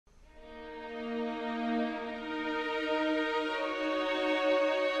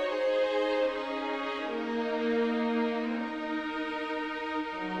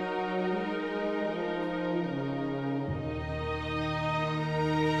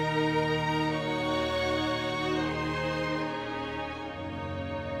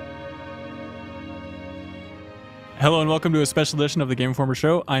Hello and welcome to a special edition of the Game Informer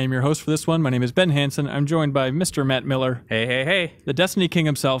Show. I am your host for this one. My name is Ben Hanson. I'm joined by Mr. Matt Miller. Hey, hey, hey. The Destiny King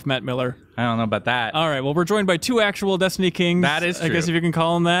himself, Matt Miller. I don't know about that. All right, well, we're joined by two actual Destiny Kings. That is true. I guess if you can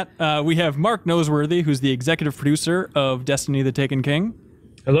call him that. We have Mark Noseworthy, who's the executive producer of Destiny the Taken King.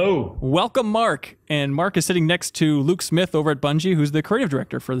 Hello. Welcome, Mark. And Mark is sitting next to Luke Smith over at Bungie, who's the creative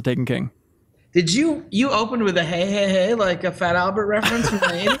director for the Taken King. Did you opened with a hey, hey, hey, like a Fat Albert reference from the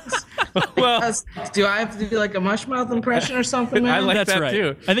 80s? Well, do I have to do like a mushmouth impression or something, man? I like That's that right.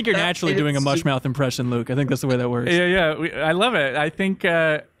 too. I think you're naturally doing a mushmouth impression, Luke. I think that's the way that works. Yeah. I love it. I think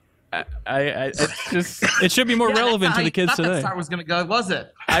it's just. It should be more relevant to the kids today. today. That was going to go, was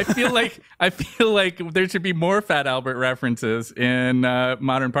it? I feel like there should be more Fat Albert references in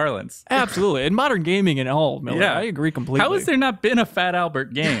modern parlance. Absolutely. In modern gaming and all, Miller. Yeah. I agree completely. How has there not been a Fat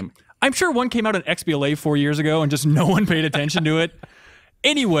Albert game? I'm sure one came out in XBLA 4 years ago and just no one paid attention to it.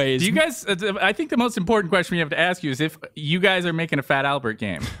 Anyways. Do you guys, I think the most important question we have to ask you is if you guys are making a Fat Albert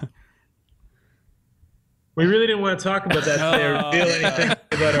game. We really didn't want to talk about that today or reveal anything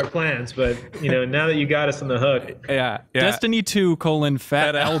about our plans, but now that you got us on the hook. Yeah. Destiny 2 :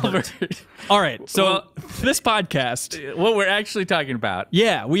 Fat Albert. All right, so this podcast. What we're actually talking about.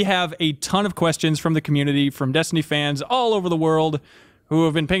 Yeah, we have a ton of questions from the community, from Destiny fans all over the world who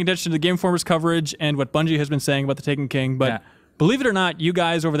have been paying attention to the Game Informer's coverage and what Bungie has been saying about the Taken King. But believe it or not, you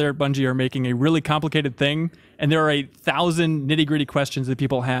guys over there at Bungie are making a really complicated thing, and there are 1,000 nitty-gritty questions that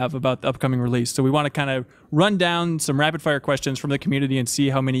people have about the upcoming release. So we want to kind of run down some rapid-fire questions from the community and see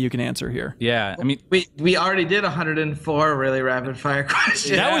how many you can answer here. Yeah, I mean, we already did 104 really rapid-fire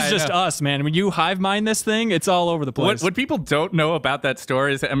questions. That was just us, man. When you hive mind this thing, it's all over the place. What people don't know about that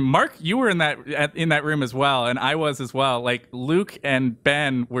story is, and Mark, you were in that room as well, and I was as well. Like Luke and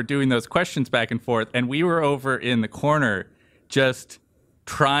Ben were doing those questions back and forth, and we were over in the corner just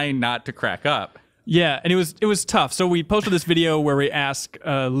trying not to crack up. Yeah, and it was tough. So we posted this video where we asked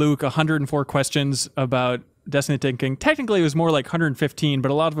Luke 104 questions about Destiny Taken King. Technically, it was more like 115,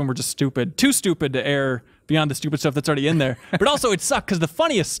 but a lot of them were just stupid. Too stupid to air beyond the stupid stuff that's already in there. But also, it sucked because the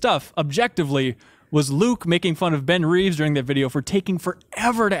funniest stuff, objectively, was Luke making fun of Ben Reeves during that video for taking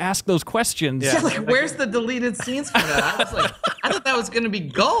forever to ask those questions. Yeah, like, where's the deleted scenes for that? I was like, I thought that was going to be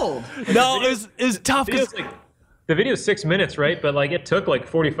gold. No, it was tough because the video's 6 minutes, right? But like it took like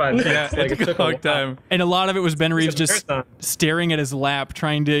 45 minutes. Yeah, like, it took a long time. And a lot of it was Ben Reeves just staring at his lap,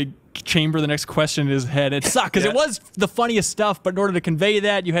 trying to chamber the next question in his head. It sucked because it was the funniest stuff, but in order to convey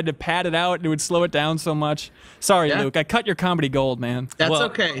that, you had to pad it out and it would slow it down so much. Sorry, Luke. I cut your comedy gold, man. That's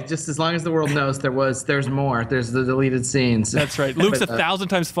okay. Just as long as the world knows there's more. There's the deleted scenes. That's right. Luke's 1,000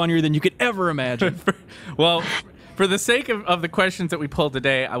 times funnier than you could ever imagine. Well, for the sake of the questions that we pulled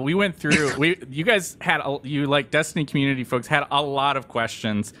today, we went through. You guys had Destiny community folks had a lot of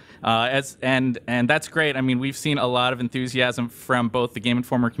questions, and that's great. I mean, we've seen a lot of enthusiasm from both the Game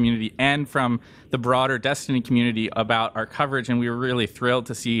Informer community and from the broader Destiny community about our coverage, and we were really thrilled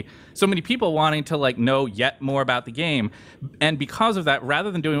to see so many people wanting to know yet more about the game. And because of that,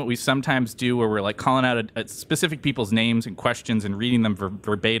 rather than doing what we sometimes do, where we're calling out specific people's names and questions and reading them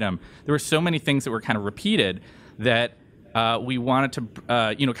verbatim, there were so many things that were kind of repeated that we wanted to,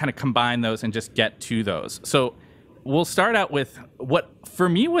 kind of combine those and just get to those. So we'll start out with what, for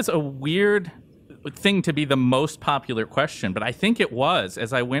me, was a weird thing to be the most popular question, but I think it was,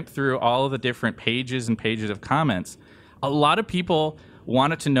 as I went through all of the different pages and pages of comments, a lot of people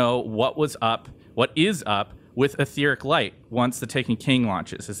wanted to know what is up with Etheric Light once the Taken King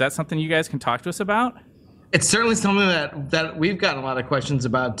launches. Is that something you guys can talk to us about? It's certainly something that we've gotten a lot of questions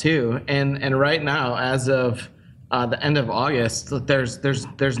about too. And right now, as of the end of August,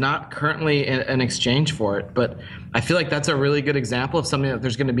 there's not currently an exchange for it, but I feel like that's a really good example of something that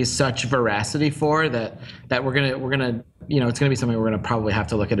there's going to be such veracity for that we're gonna it's gonna be something we're gonna probably have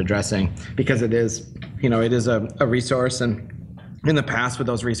to look at addressing, because it is a resource, and in the past with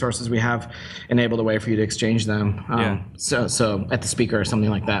those resources we have enabled a way for you to exchange them. So at the speaker or something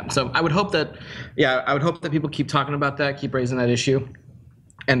like that. So I would hope that people keep talking about that, keep raising that issue,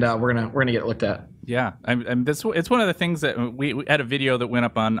 and we're gonna get it looked at. Yeah, it's one of the things that we had a video that went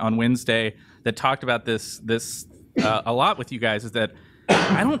up on Wednesday that talked about this a lot with you guys, is that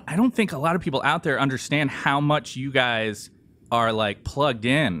I don't think a lot of people out there understand how much you guys are plugged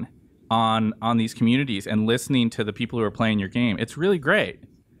in on these communities and listening to the people who are playing your game. It's really great.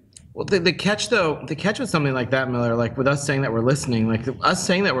 Well, the catch with something like that, Miller, with us saying that we're listening,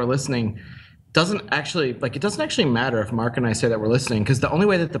 doesn't actually matter if Mark and I say that we're listening, because the only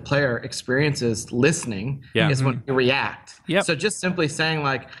way that the player experiences listening is when we react. Yep. So just simply saying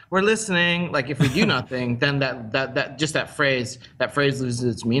like we're listening, like if we do nothing, then that phrase loses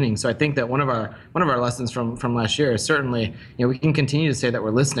its meaning. So I think that one of our lessons from last year is certainly, we can continue to say that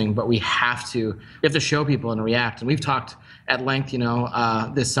we're listening, but we have to show people and react. And we've talked at length,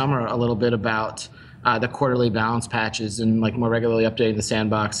 this summer a little bit about the quarterly balance patches and like more regularly updating the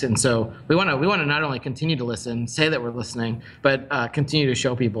sandbox. And so we want to not only continue to listen, say that we're listening, but continue to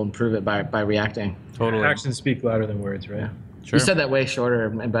show people and prove it by reacting. Totally. Actions speak louder than words, right? Yeah. Sure. You said that way shorter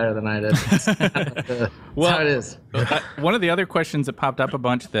and better than I did. That's how it is. One of the other questions that popped up a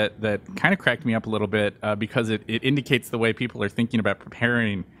bunch that kind of cracked me up a little bit because it indicates the way people are thinking about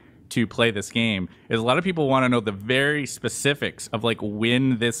preparing to play this game is a lot of people want to know the very specifics of like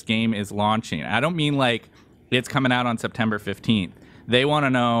when this game is launching. I don't mean like it's coming out on September 15th. They want to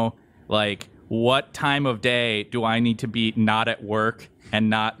know like what time of day do I need to be not at work and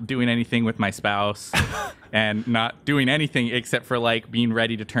not doing anything with my spouse and not doing anything except for like being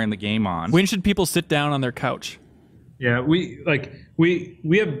ready to turn the game on. When should people sit down on their couch? Yeah, we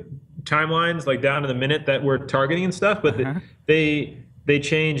have timelines like down to the minute that we're targeting and stuff, but they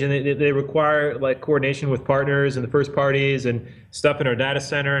change, and they require like coordination with partners and the first parties and stuff in our data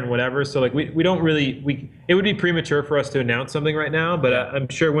center and whatever. So like we don't really it would be premature for us to announce something right now, but I'm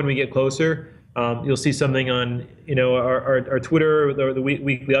sure when we get closer, you'll see something on our Twitter or the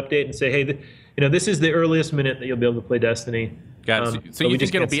weekly update and say, hey, this is the earliest minute that you'll be able to play Destiny. Got it. So you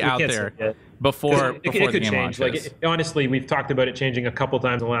think it'll be out there before it the could game change. launches? Like honestly, we've talked about it changing a couple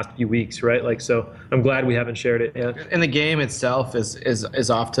times in the last few weeks, right? Like, so I'm glad we haven't shared it yet. And the game itself is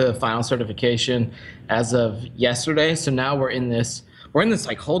off to final certification as of yesterday. So now we're in this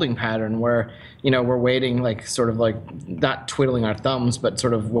like holding pattern where we're waiting, like sort of like not twiddling our thumbs, but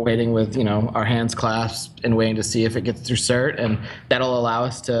sort of waiting with our hands clasped and waiting to see if it gets through cert, and that'll allow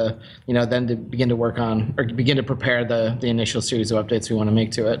us to then to begin to work on or begin to prepare the initial series of updates we want to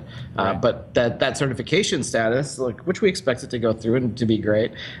make to it. Right. But that certification status, like which we expect it to go through and to be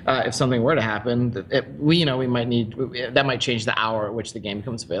great, if something were to happen, we might need that might change the hour at which the game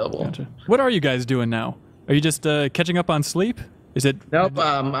becomes available. Gotcha. What are you guys doing now? Are you just catching up on sleep? Is it? Nope.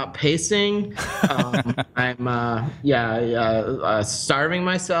 Pacing. I'm starving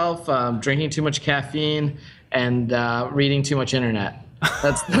myself. Drinking too much caffeine and reading too much internet.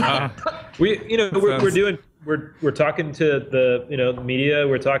 That's we're talking to the media.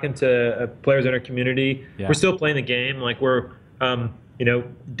 We're talking to players in our community. Yeah. We're still playing the game. Like we're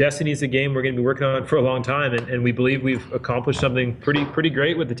Destiny's a game we're going to be working on for a long time, and we believe we've accomplished something pretty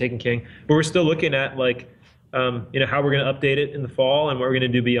great with the Taken King. But we're still looking at like. How we're going to update it in the fall and what we're going to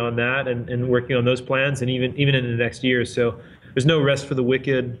do beyond that, and working on those plans, and even in the next year. So there's no rest for the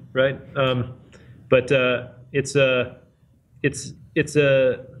wicked, right? But it's a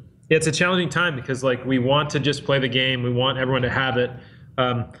challenging time because like we want to just play the game, we want everyone to have it,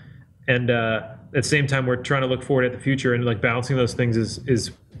 and at the same time we're trying to look forward at the future, and like balancing those things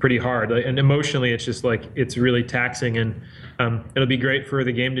is pretty hard. And emotionally, it's just like it's really taxing, and it'll be great for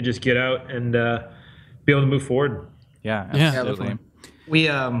the game to just get out and be able to move forward. Yeah, absolutely. We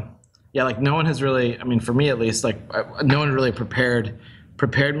like no one has really, I mean, for me at least, like no one really prepared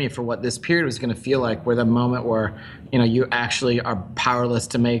me for what this period was going to feel like, where the moment where you actually are powerless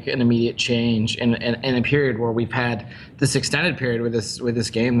to make an immediate change in a period where we've had this extended period with this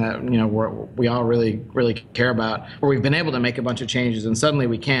game that we all really care about, where we've been able to make a bunch of changes and suddenly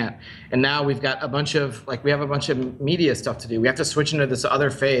we can't, and now we've got a bunch of media stuff to do. We have to switch into this other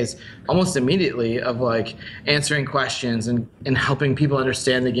phase almost immediately of like answering questions and helping people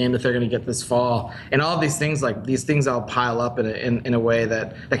understand the game that they're going to get this fall, and all of these things all pile up in a way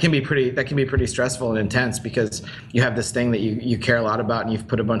that can be pretty stressful and intense, because you have this thing that you care a lot about and you've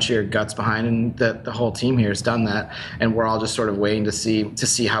put a bunch of your guts behind, and the whole team here has done that, and we're all just sort of waiting to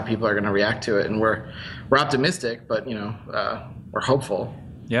see how people are going to react to it, and we're optimistic, but we're hopeful.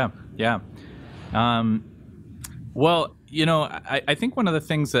 Yeah. Well, I think one of the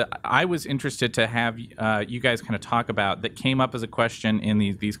things that I was interested to have you guys kind of talk about that came up as a question in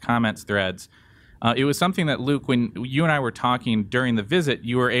these comments threads. It was something that, Luke, when you and I were talking during the visit,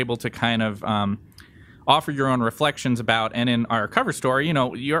 you were able to kind of offer your own reflections about, and in our cover story,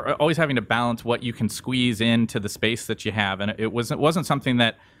 you're always having to balance what you can squeeze into the space that you have, and it wasn't something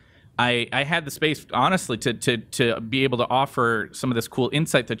that I had the space, honestly, to be able to offer some of this cool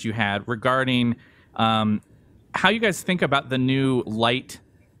insight that you had regarding how you guys think about the new light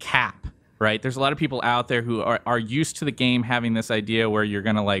cap, right? There's a lot of people out there who are used to the game having this idea where you're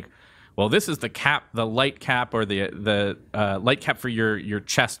going to like well, this is the cap, the light cap, or the light cap for your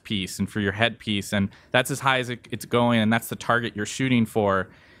chest piece and for your head piece, and that's as high as it's going, and that's the target you're shooting for.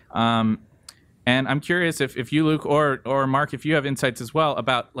 And I'm curious if you, Luke, or Mark, if you have insights as well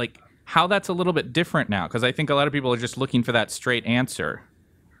about like how that's a little bit different now, because I think a lot of people are just looking for that straight answer.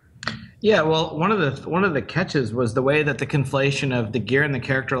 Yeah, well, one of the catches was the way that the conflation of the gear and the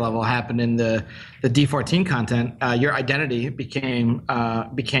character level happened in the D14 content. Your identity became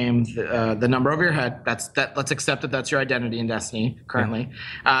the number over your head. Let's accept that that's your identity in Destiny currently,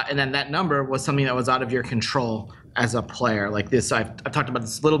 and then that number was something that was out of your control as a player. Like this, I've talked about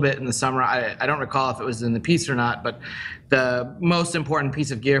this a little bit in the summer. I don't recall if it was in the piece or not, but the most important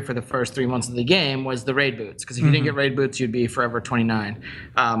piece of gear for the first 3 months of the game was the raid boots, because if you didn't get raid boots, you'd be forever 29.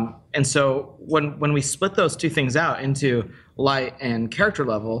 And so when we split those two things out into light and character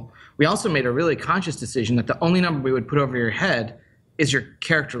level, we also made a really conscious decision that the only number we would put over your head is your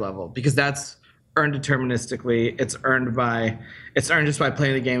character level, because that's earned deterministically. It's earned just by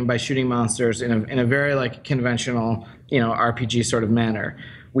playing the game and by shooting monsters in a very like conventional, RPG sort of manner.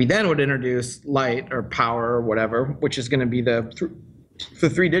 We then would introduce light or power or whatever, which is going to be the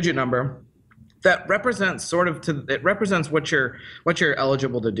 3-digit number that represents what you're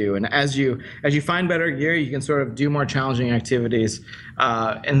eligible to do. And as you find better gear, you can sort of do more challenging activities.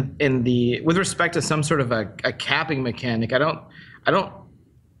 With respect to some sort of a capping mechanic, I don't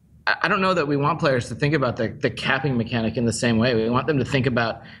know that we want players to think about the capping mechanic in the same way. We want them to think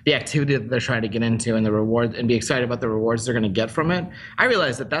about the activity that they're trying to get into and the reward, and be excited about the rewards they're going to get from it. I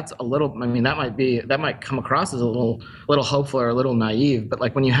realize that that's a little, that might come across as a little hopeful or a little naive, but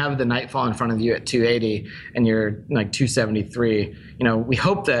like when you have the Nightfall in front of you at 280 and you're like 273, we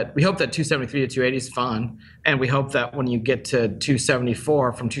hope that 273 to 280 is fun. And we hope that when you get to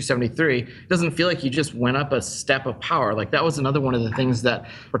 274 from 273, it doesn't feel like you just went up a step of power. Like that was another one of the things that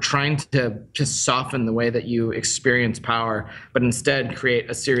we're trying to just soften the way that you experience power, but instead create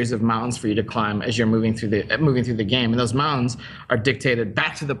a series of mountains for you to climb as you're moving through the game. And those mountains are dictated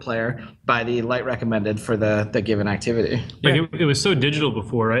back to the player by the light recommended for the given activity. Like it was so digital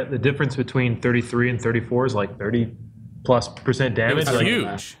before, right? The difference between 33 and 34 is like 30+% damage. It's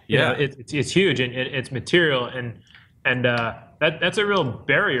huge. Yeah, it's huge, and it's material, and that's a real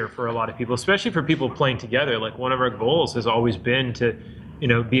barrier for a lot of people, especially for people playing together. Like one of our goals has always been to,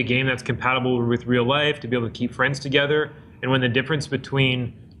 be a game that's compatible with real life, to be able to keep friends together. And when the difference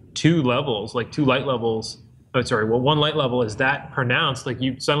between two levels, like two light levels, one light level is that pronounced, like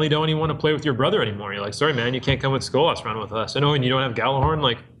you suddenly don't even want to play with your brother anymore. You're like, sorry man, you can't come with Skolas run with us. I know, and you don't have Galahorn,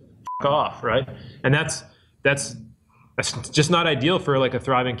 like f*** off, right? And that's just not ideal for like a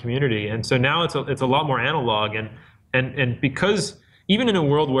thriving community. And so now it's a lot more analog, and because even in a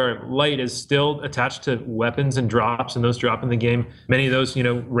world where light is still attached to weapons and drops, and those drop in the game, many of those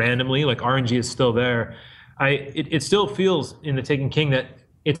randomly, like RNG is still there. It still feels in the Taken King that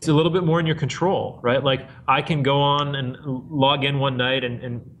it's a little bit more in your control, right? Like I can go on and log in one night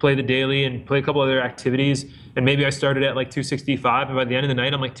and play the daily and play a couple other activities, and maybe I started at like 265, and by the end of the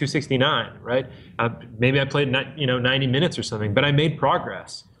night I'm like 269, right? Maybe I played 90 minutes or something, but I made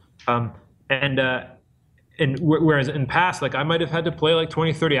progress. And whereas in past, like I might have had to play like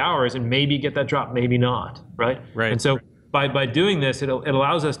 20, 30 hours and maybe get that drop, maybe not, right? Right. And so by doing this, it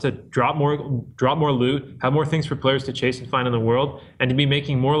allows us to drop more loot, have more things for players to chase and find in the world, and to be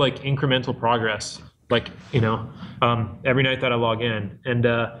making more like incremental progress, like every night that I log in, and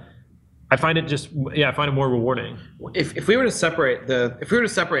I find it more rewarding. If we were to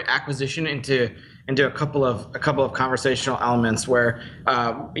separate acquisition into a couple of conversational elements where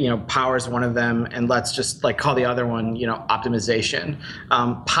power is one of them, and let's just like call the other one optimization.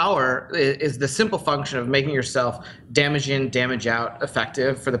 Power is the simple function of making yourself damage in, damage out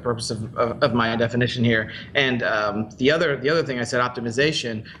effective for the purpose of my definition here. And the other thing I said,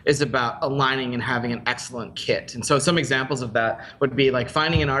 optimization, is about aligning and having an excellent kit. And so some examples of that would be like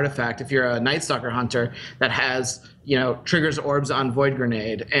finding an artifact, if you're a Night Stalker hunter, that has triggers orbs on Void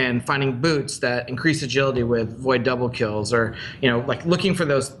Grenade, and finding boots that increase agility with Void double kills, or like looking for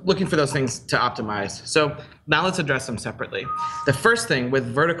those things to optimize. So now let's address them separately. The first thing with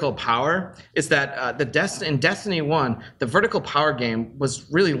vertical power is that in Destiny 1, the vertical power game was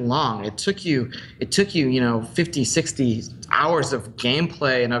really long. It took you 50, 60 hours of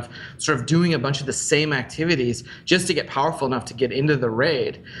gameplay and of sort of doing a bunch of the same activities just to get powerful enough to get into the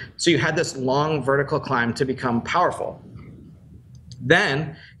raid. So you had this long vertical climb to become powerful.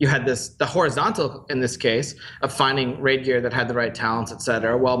 Then you had the horizontal, in this case, of finding raid gear that had the right talents,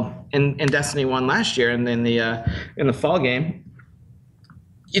 etc. Well, in Destiny 1 last year, and in the fall game,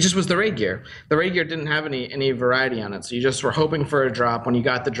 it just was the raid gear. The raid gear didn't have any variety on it. So you just were hoping for a drop. When you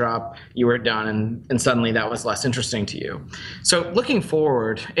got the drop, you were done, and suddenly that was less interesting to you. So looking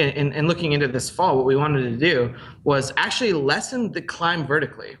forward and looking into this fall, what we wanted to do was actually lessen the climb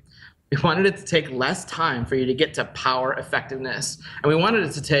vertically. We wanted it to take less time for you to get to power effectiveness. And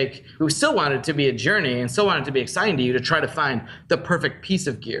we still wanted it to be a journey and still wanted it to be exciting to you to try to find the perfect piece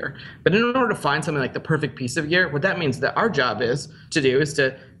of gear. But in order to find something like the perfect piece of gear, what that means that our job is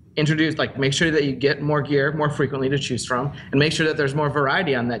to introduce, like, make sure that you get more gear more frequently to choose from, and make sure that there's more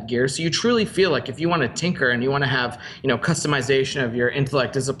variety on that gear, so you truly feel like if you want to tinker and you want to have, customization of your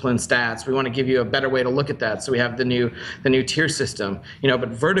intellect discipline stats, we want to give you a better way to look at that. So we have the new tier system, but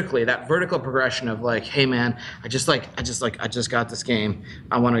vertically, that vertical progression of like, hey man, I just got this game,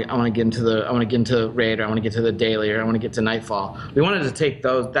 I want to get into raid, or I want to get to the daily, or I want to get to nightfall. We wanted to take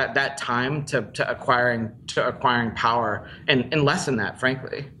that time to acquiring power and lessen that,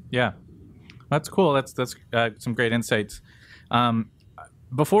 frankly. Yeah, that's cool. That's some great insights.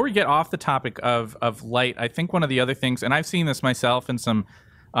 Before we get off the topic of light, I think one of the other things, and I've seen this myself in some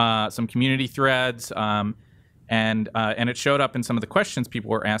community threads, and it showed up in some of the questions people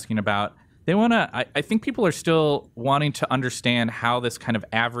were asking about. I think people are still wanting to understand how this kind of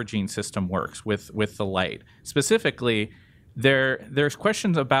averaging system works with the light. Specifically, there's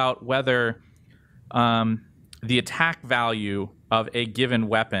questions about whether the attack value of a given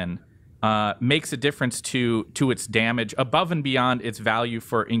weapon makes a difference to its damage above and beyond its value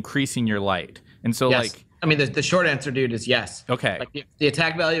for increasing your light. And so, yes. The short answer, dude, is yes. Okay. Like, the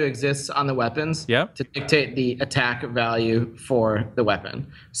attack value exists on the weapons to dictate the attack value for the weapon.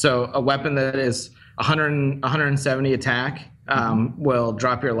 So a weapon that is 170 attack will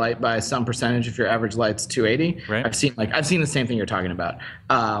drop your light by some percentage if your average light's 280. Right. I've seen the same thing you're talking about.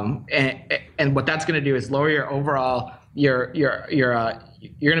 And what that's going to do is lower your overall. You're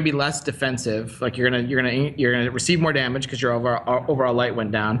going to be less defensive. Like you're going to receive more damage because your overall light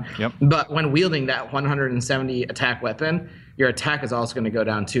went down. Yep. But when wielding that 170 attack weapon, your attack is also going to go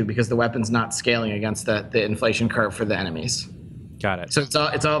down too, because the weapon's not scaling against the inflation curve for the enemies. Got it. So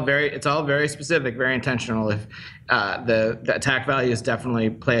it's all very specific, very intentional. If the attack values definitely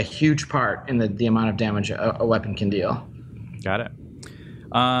play a huge part in the amount of damage a weapon can deal. Got it.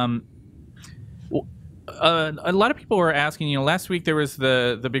 A lot of people were asking, last week there was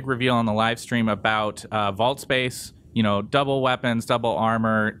the big reveal on the live stream about vault space, double weapons, double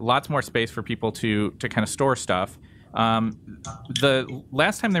armor, lots more space for people to kind of store stuff. The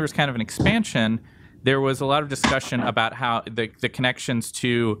last time there was kind of an expansion, there was a lot of discussion about how the connections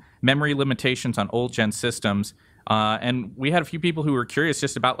to memory limitations on old gen systems. And we had a few people who were curious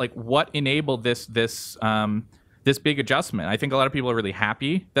just about like what enabled this big adjustment. I think a lot of people are really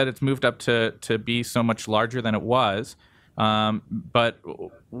happy that it's moved up to be so much larger than it was. But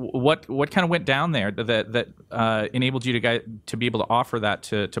what kind of went down there that enabled you to be able to offer that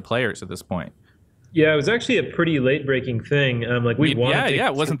to players at this point? Yeah, it was actually a pretty late-breaking thing.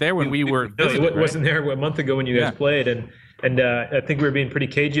 It wasn't there when we were. It wasn't there a month ago when you guys played, and I think we were being pretty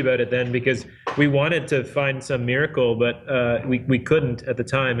cagey about it then because we wanted to find some miracle, but we couldn't at the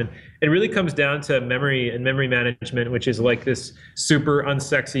time. And it really comes down to memory and memory management, which is like this super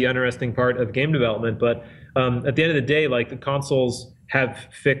unsexy, uninteresting part of game development. But at the end of the day, like the consoles have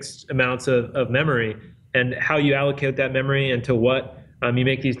fixed amounts of memory, and how you allocate that memory and to what. You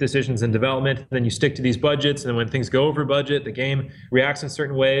make these decisions in development, and then you stick to these budgets, and then when things go over budget, the game reacts in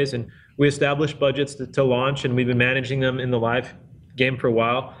certain ways, and we establish budgets to launch, and we've been managing them in the live game for a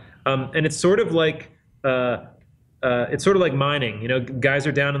while. And it's sort of like mining. Guys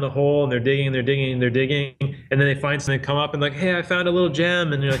are down in the hole, and they're digging, and they're digging, and they're digging, and then they find something, come up, and like, hey, I found a little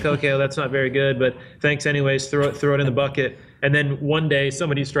gem, and you're like, okay, well, that's not very good, but thanks anyways, throw it in the bucket. And then one day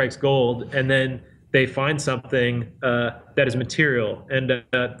somebody strikes gold, and then they find something that is material, and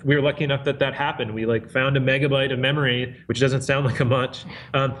we were lucky enough that happened. We found a megabyte of memory, which doesn't sound like much,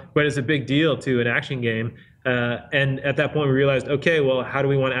 but it's a big deal to an action game. And at that point, we realized, okay, well, how do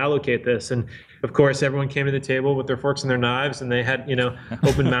we want to allocate this? And of course, everyone came to the table with their forks and their knives, and they had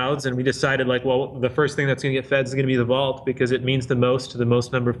open mouths, and we decided the first thing that's going to get fed is going to be the vault because it means the most to the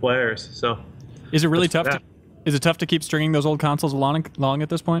most number of players. So, is it really tough? Is it tough to keep stringing those old consoles along at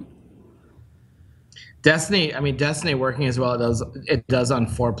this point? Destiny working as well it does on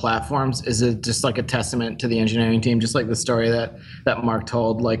 4 platforms is just like a testament to the engineering team, just like the story that Mark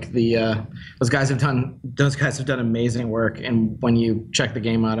told. Like those guys have done amazing work, and when you check the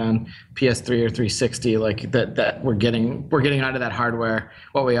game out on PS3 or 360, like that we're getting out of that hardware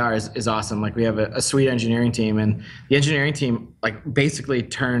what we are is awesome. Like we have a sweet engineering team, and the engineering team basically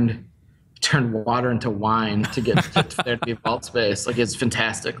turned turn water into wine to get there to be vault space. Like, it's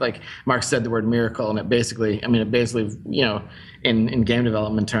fantastic. Like Mark said the word miracle, and it basically, in game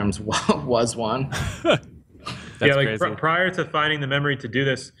development terms, was one. Yeah, like prior to finding the memory to do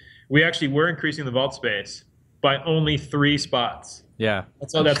this, we actually were increasing the vault space by only 3 spots. Yeah.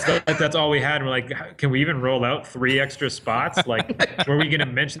 That's all we had. And we're like, can we even roll out 3 extra spots? Like, were we going to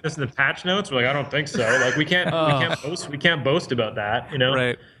mention this in the patch notes? We're like, I don't think so. Like, we can't boast about that, you know?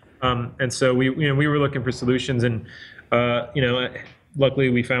 Right. And so we were looking for solutions, and luckily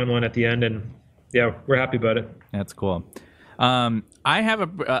we found one at the end, and yeah, we're happy about it. That's cool. I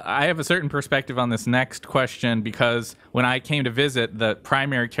have a certain perspective on this next question, because when I came to visit, the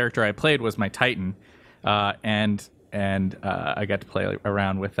primary character I played was my Titan, and I got to play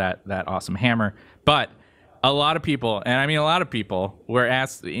around with that awesome hammer. But a lot of people, and I mean a lot of people, were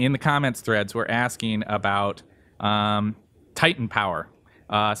asked in the comments threads, were asking about Titan power,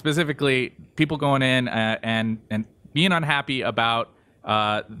 specifically people going in and being unhappy about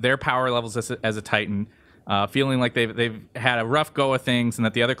their power levels as a Titan. Feeling like they've had a rough go of things, and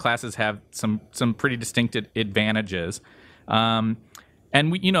that the other classes have some pretty distinct advantages. And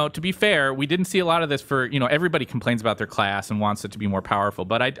we, to be fair, we didn't see a lot of this for, everybody complains about their class and wants it to be more powerful.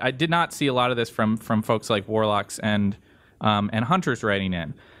 But I did not see a lot of this from folks like Warlocks and Hunters writing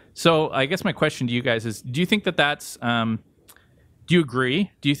in. So I guess my question to you guys is, do you think that's, do you agree?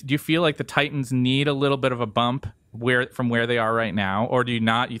 Do you feel like the Titans need a little bit of a bump from where they are right now, or do you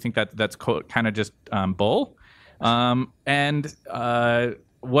not? You think that's kind of just bull? And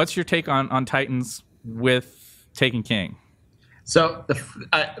what's your take on Titans with Taken King? So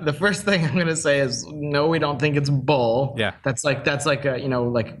the first thing I'm going to say is no, we don't think it's bull. Yeah, that's like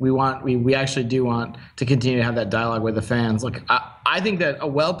a, we actually do want to continue to have that dialogue with the fans. Like I think that a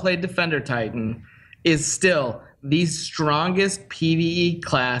well-played Defender Titan is still the strongest PvE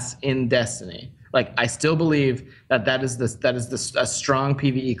class in Destiny. Like, I still believe that is a strong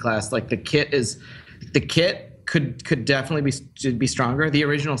PvE class. Like, the kit could definitely be stronger. The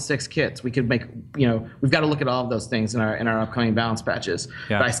original 6 kits, we could make, we've got to look at all of those things in our upcoming balance patches.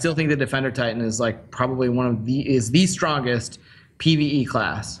 Yeah. But I still think the Defender Titan is like probably the strongest PvE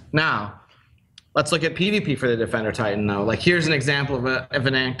class. Now, let's look at PvP for the Defender Titan, though. Like, here's an example of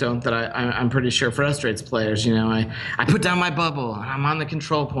an anecdote that I'm pretty sure frustrates players. I put down my bubble, and I'm on the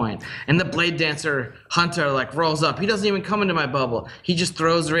control point, and the Blade Dancer Hunter, rolls up. He doesn't even come into my bubble. He just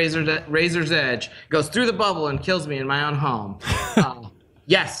throws Razor's Edge, goes through the bubble, and kills me in my own home.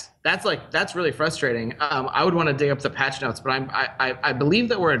 Yes, that's really frustrating. I would want to dig up the patch notes, but I believe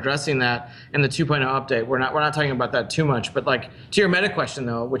that we're addressing that in the 2.0 update. We're not talking about that too much, but to your meta question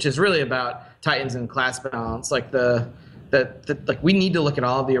though, which is really about Titans and class balance, we need to look at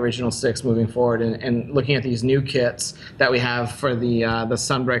all of the original 6 moving forward, and looking at these new kits that we have for the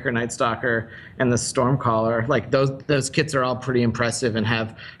Sunbreaker, Night Stalker, and the Stormcaller. Like, those kits are all pretty impressive and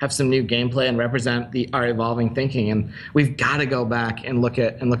have some new gameplay and represent our evolving thinking. And we've got to go back and look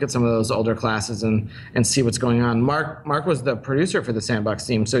at some of those older classes and see what's going on. Mark was the producer for the Sandbox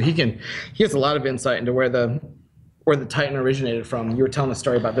team, so he has a lot of insight into where the Titan originated from. You were telling a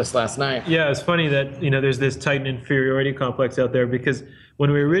story about this last night. Yeah, it's funny that there's this Titan inferiority complex out there, because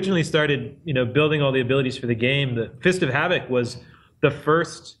when we originally started building all the abilities for the game, the Fist of Havoc was the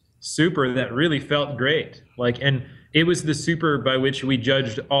first super that really felt great. And it was the super by which we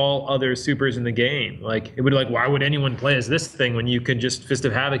judged all other supers in the game. It would why would anyone play as this thing when you could just Fist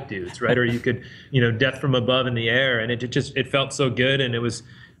of Havoc dudes, right? Or you could death from above in the air, and it felt so good, and it was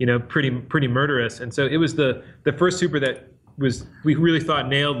pretty murderous. And so it was the first super that we really thought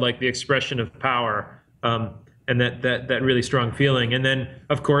nailed the expression of power, and that really strong feeling. And then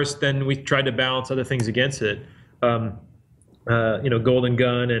of course we tried to balance other things against it, Golden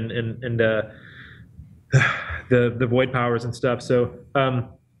Gun and the void powers and stuff. So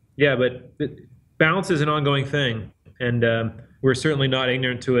but balance is an ongoing thing, and we're certainly not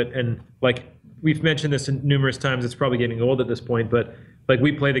ignorant to it. And we've mentioned this numerous times, it's probably getting old at this point, but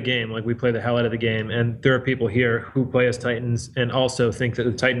we play the game, we play the hell out of the game, and there are people here who play as Titans and also think that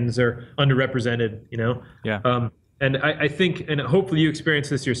the Titans are underrepresented, Yeah. And I think, and hopefully you experienced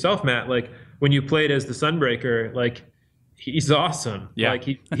this yourself, Matt, when you played as the Sunbreaker, he's awesome. Yeah.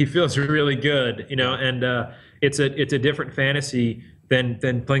 He feels really good, and it's a different fantasy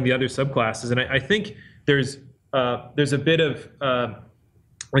than playing the other subclasses. And I think there's a bit of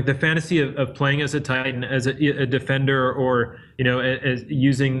the fantasy of playing as a Titan, as a defender, or as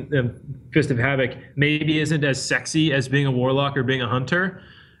using Fist of Havoc maybe isn't as sexy as being a Warlock or being a Hunter,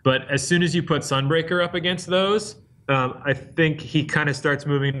 but as soon as you put Sunbreaker up against those, I think he kind of starts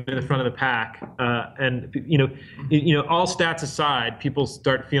moving to the front of the pack, and all stats aside, people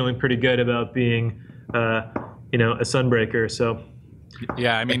start feeling pretty good about being, a Sunbreaker. So,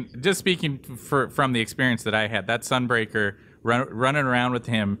 yeah, I mean, just speaking from the experience that I had, that Sunbreaker running around with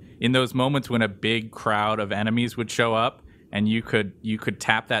him in those moments when a big crowd of enemies would show up, and you could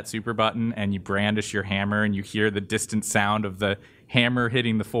tap that super button and you brandish your hammer, and you hear the distant sound of the hammer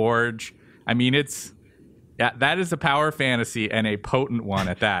hitting the forge. I mean, that is a power fantasy, and a potent one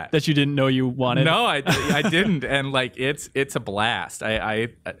at that. That you didn't know you wanted. No, I didn't, and like it's a blast. I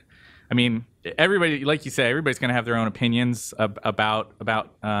mean, everybody, like you say, everybody's gonna have their own opinions about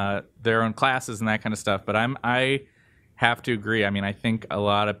their own classes and that kind of stuff. But I have to agree. I mean, I think a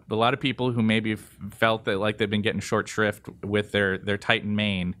lot of people who maybe felt that like they've been getting short shrift with their Titan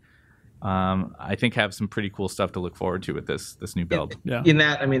main, I think have some pretty cool stuff to look forward to with this new build. Yeah. In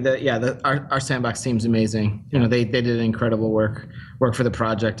that, I mean, our sandbox team's amazing. They did incredible work for the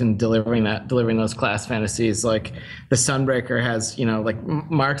project and delivering those class fantasies. Like the Sunbreaker has, like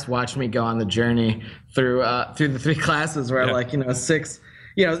Mark's watched me go on the journey through the 3 classes where like 6.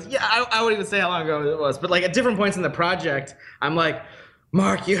 I wouldn't even say how long ago it was, but like at different points in the project, I'm like,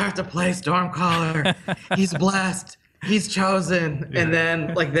 Mark, you have to play Stormcaller. He's blessed. He's chosen. Yeah. And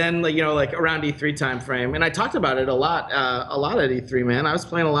then around E3 time frame, and I talked about it a lot at E3, man. I was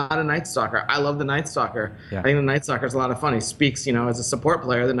playing a lot of Night Stalker. I love the Night Stalker. Yeah. I think the Night Stalker is a lot of fun. He speaks, as a support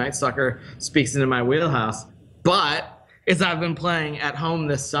player, the Night Stalker speaks into my wheelhouse. But as I've been playing at home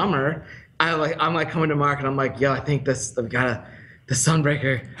this summer, I'm like coming to Mark and I'm like, yo, I think the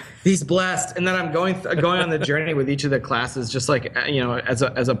Sunbreaker, he's blessed. And then I'm going on the journey with each of the classes, just like as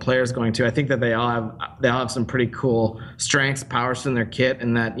a player's going to. I think that they all have some pretty cool strengths, powers in their kit,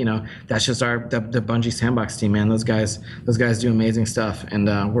 and that that's just the Bungie sandbox team, man. Those guys do amazing stuff, and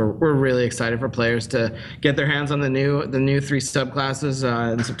we're really excited for players to get their hands on the new 3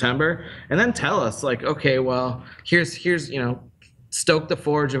 subclasses in September, and then tell us like, okay, well here's stoke the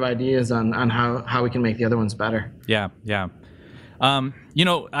forge of ideas on how we can make the other ones better. Yeah.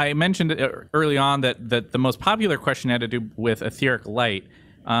 I mentioned early on that the most popular question had to do with etheric light.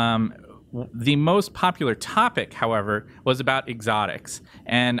 The most popular topic, however, was about exotics.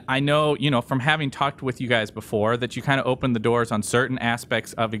 And I know, from having talked with you guys before, that you kind of opened the doors on certain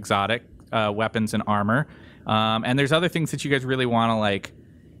aspects of exotic weapons and armor. And there's other things that you guys really want to like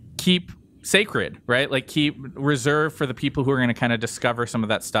keep sacred, right? Like keep reserved for the people who are going to kind of discover some of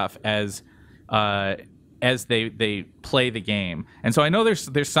that stuff as they play the game. And so I know there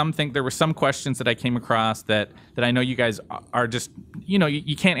were some questions that I came across that I know you guys are just,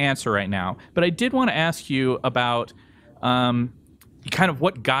 you can't answer right now. But I did want to ask you about kind of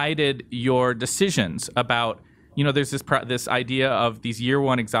what guided your decisions about, there's this idea of these year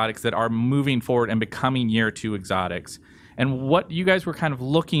 1 exotics that are moving forward and becoming year 2 exotics, and what you guys were kind of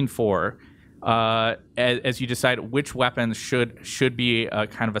looking for as you decide which weapons should be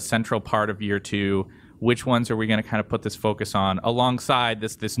kind of a central part of year 2. Which ones are we going to kind of put this focus on alongside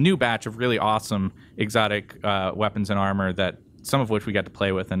this new batch of really awesome exotic weapons and armor that some of which we got to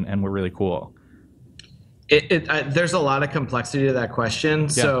play with and were really cool? There's a lot of complexity to that question. Yeah.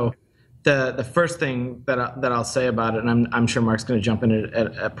 So the first thing that I'll say about it, and I'm sure Mark's going to jump in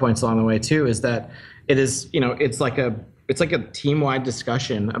at points along the way too, is that it is it's like a team-wide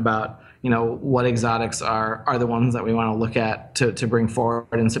discussion about what exotics are the ones that we want to look at to bring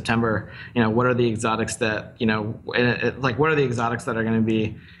forward in September. What are the exotics that what are the exotics that are going to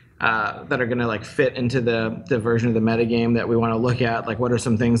be that are going to like fit into the version of the metagame that we want to look at? Like, what are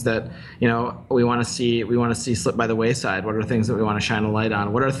some things that we want to see slip by the wayside? What are things that we want to shine a light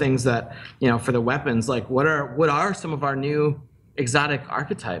on? What are things that for the weapons, like what are some of our new exotic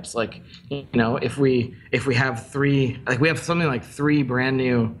archetypes? Like, if we have 3, like we have something like 3 brand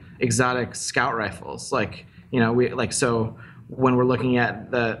new exotic scout rifles, so when we're looking at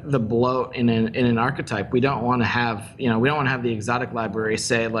the bloat in an archetype, we don't want to have the exotic library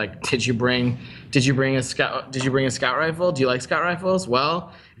say like, did you bring a scout rifle? Do you like scout rifles?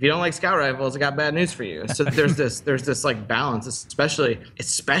 Well, if you don't like scout rifles, I got bad news for you. So there's this like balance, especially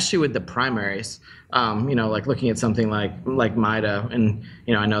with the primaries. Like looking at something like Mida, and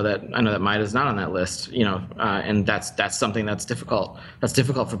I know that Mida's not on that list. And that's something that's difficult. That's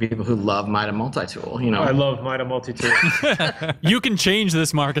difficult for people who love Mida multi-tool. I love Mida multi-tool. You can change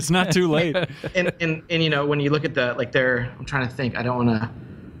this, Mark. It's not too late. and when you look at I'm trying to think. I don't want to.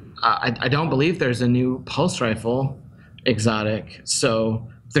 I don't believe there's a new pulse rifle exotic. So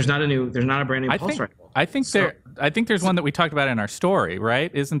there's not a brand new pulse rifle. I think I think there's one that we talked about in our story, right?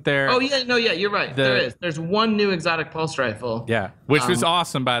 Isn't there? Oh yeah, no, yeah, you're right. There is. There's one new exotic pulse rifle. Yeah, which was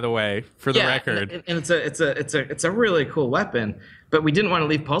awesome, by the way, for the record. And it's a really cool weapon. But we didn't want to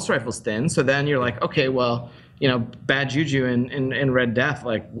leave pulse rifles thin. So then you're like, okay, well, bad juju in Red Death.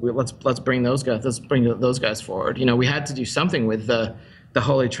 Like, let's bring those guys. Let's bring those guys forward. We had to do something with the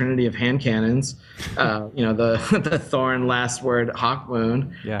holy trinity of hand cannons. The Thorn, Last Word, Hawk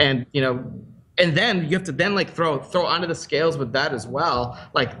Moon, and and then you have to then like throw onto the scales with that as well.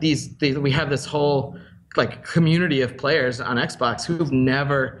 Like we have this whole like community of players on Xbox who've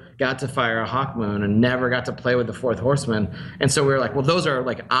never got to fire a Hawk Moon and never got to play with the Fourth Horseman. And so we were like, well, those are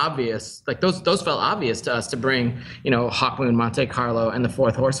like obvious. Like those felt obvious to us to bring, Hawk Moon, Monte Carlo, and the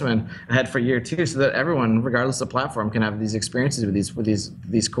Fourth Horseman ahead for year 2, so that everyone, regardless of platform, can have these experiences with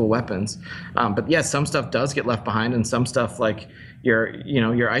these cool weapons. But yeah, some stuff does get left behind, and some stuff like your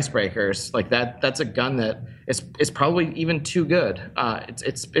icebreakers, like that's a gun that is probably even too good.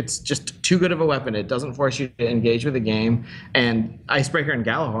 It's just too good of a weapon. It doesn't force you to engage with the game. And Icebreaker and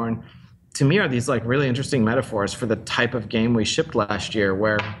Gallahorn, to me, are these like really interesting metaphors for the type of game we shipped last year,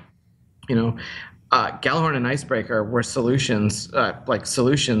 where Gallahorn and Icebreaker were solutions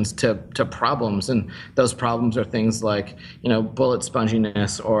to problems, and those problems are things like bullet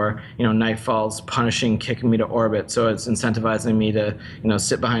sponginess, or Nightfall's punishing kicking me to orbit, so it's incentivizing me to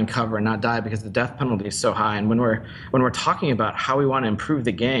sit behind cover and not die because the death penalty is so high. And when we're talking about how we want to improve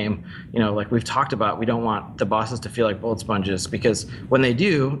the game, like we've talked about, we don't want the bosses to feel like bullet sponges, because when they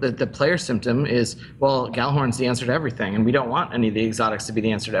do, the player symptom is, well, Gallahorn's the answer to everything, and we don't want any of the exotics to be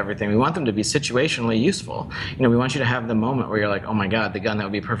the answer to everything. We want them to be situational useful. We want you to have the moment where you're like, oh my god, the gun that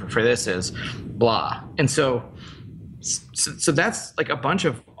would be perfect for this is blah. And so that's like a bunch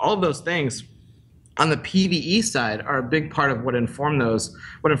of all of those things on the PvE side are a big part of what inform those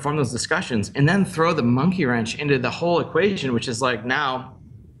discussions. And then throw the monkey wrench into the whole equation, which is like, now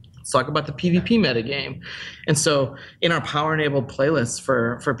let's talk about the PvP metagame. And so in our power-enabled playlists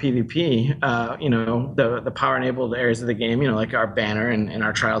for PvP, the power-enabled areas of the game, like our banner and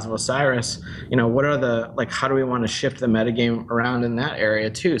our Trials of Osiris, what are how do we want to shift the metagame around in that area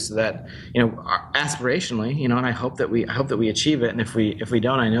too, so that, aspirationally, and I hope that we achieve it. And if we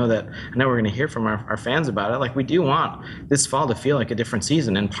don't, I know we're going to hear from our fans about it. Like, we do want this fall to feel like a different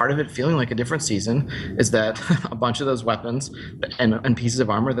season. And part of it feeling like a different season is that a bunch of those weapons and pieces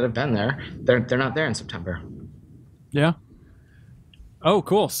of armor that have been there, they're not there in September. Yeah. Oh,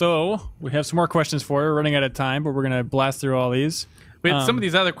 cool. So we have some more questions for you. We're running out of time, but we're going to blast through all these. Some of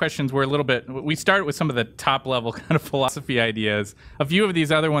these other questions were a little bit, we started with some of the top level kind of philosophy ideas. A few of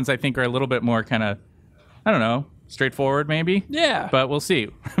these other ones I think are a little bit more kind of, I don't know, straightforward maybe. Yeah. But we'll see.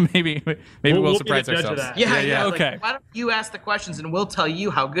 maybe we'll surprise ourselves. Yeah. Okay. Like, why don't you ask the questions and we'll tell you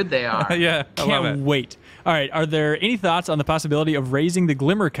how good they are? Yeah. I love it. Can't wait. All right. Are there any thoughts on the possibility of raising the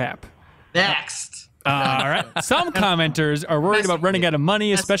glimmer cap? Next. All right. Some commenters are worried about running out of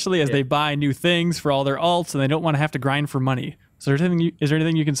money, especially as they buy new things for all their alts, and they don't want to have to grind for money. So is there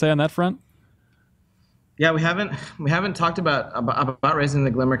anything you can say on that front? Yeah, we haven't talked about raising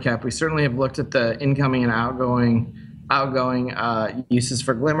the glimmer cap. We certainly have looked at the incoming and outgoing uses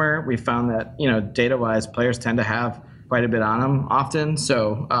for glimmer. We found that data-wise, players tend to have quite a bit on them often.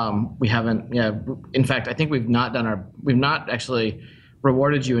 So we haven't. Yeah, in fact, I think we've not actually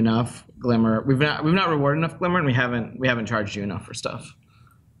rewarded you enough glimmer. We've not rewarded enough glimmer, and we haven't charged you enough for stuff.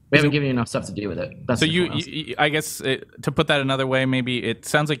 We haven't given you enough stuff to do with it. That's so you I guess to put that another way, maybe it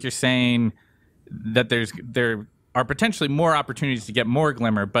sounds like you're saying that there are potentially more opportunities to get more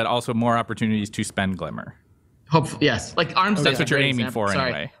glimmer, but also more opportunities to spend glimmer. Hopefully, yes. Like Arms Day. That's what you're aiming for,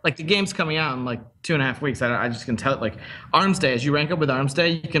 anyway. Like the game's coming out in like 2.5 weeks. I just can tell it. Like Arms Day, as you rank up with Arms Day,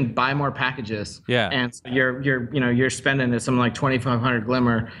 you can buy more packages. Yeah. And so you're spending something like 2,500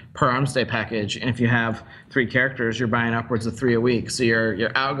 glimmer per Arms Day package. And if you have 3 characters, you're buying upwards of 3 a week. So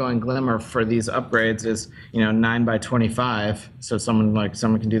your outgoing glimmer for these upgrades is 9 by 25. So someone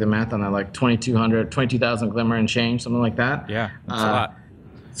can do the math on that, like 22,000 glimmer and change, something like that. Yeah, that's a lot.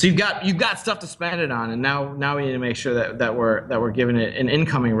 So you've got stuff to spend it on, and now we need to make sure that we're giving it an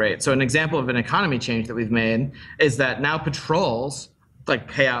incoming rate. So an example of an economy change that we've made is that now patrols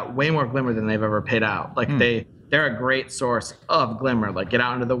pay out way more glimmer than they've ever paid out. They're a great source of glimmer. Like, get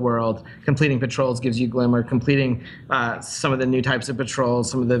out into the world, completing patrols gives you glimmer. Completing some of the new types of patrols,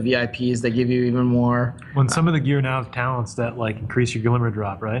 some of the VIPs, they give you even more. When some of the gear now have talents that increase your glimmer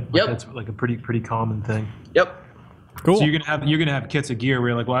drop, right? Yep. That's a pretty common thing. Yep. Cool. So you're gonna have kits of gear where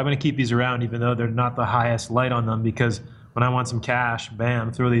you're like, well, I'm gonna keep these around even though they're not the highest light on them, because when I want some cash,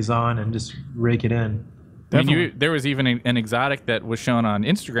 bam, throw these on and just rake it in. I mean, there was even an exotic that was shown on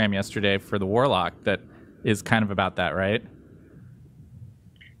Instagram yesterday for the Warlock that is kind of about that, right?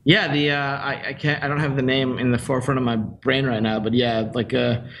 Yeah, I don't have the name in the forefront of my brain right now, but yeah, like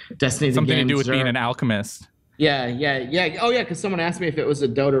Destiny. Something the to do with games being an alchemist. Yeah. Oh yeah, because someone asked me if it was a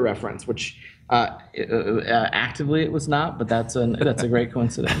Dota reference, which actively it was not, but that's a great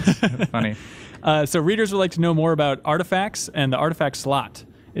coincidence. Funny. So readers would like to know more about artifacts and the artifact slot.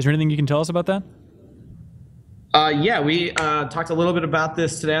 Is there anything you can tell us about that? Yeah, we talked a little bit about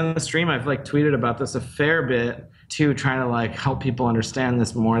this today on the stream. I've tweeted about this a fair bit too, trying to help people understand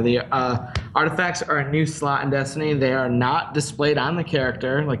this more. The artifacts are a new slot in Destiny. They are not displayed on the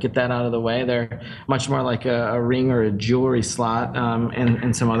character. Get that out of the way. They're much more like a ring or a jewelry slot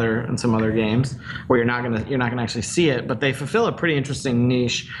in some other games where you're not gonna actually see it. But they fulfill a pretty interesting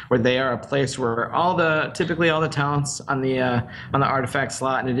niche where they are a place where typically all the talents on the artifact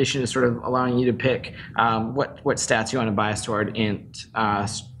slot, in addition to sort of allowing you to pick what stats you want to bias toward, int,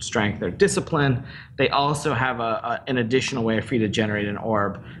 strength, or discipline. They also have an additional way for you to generate an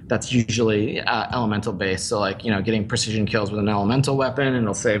orb that's usually elemental based. So getting precision kills with an elemental weapon, and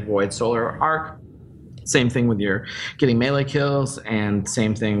it'll say void, solar, or arc. Same thing with your getting melee kills, and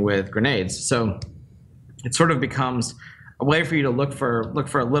same thing with grenades. So it sort of becomes a way for you to look for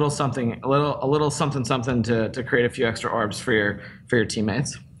a little something to create a few extra orbs for your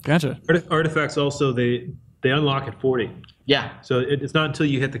teammates. Gotcha. Artifacts also they unlock at 40. Yeah. So it's not until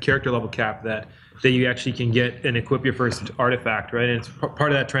you hit the character level cap that you actually can get and equip your first artifact, right? And it's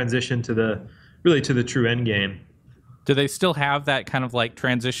part of that transition to the true end game. Do they still have that kind of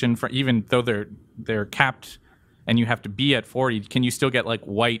transition for, even though they're capped and you have to be at 40? Can you still get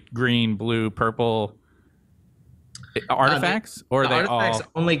white, green, blue, purple artifacts, or are they artifacts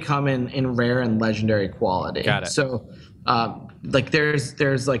all only come in rare and legendary quality? Got it. So there's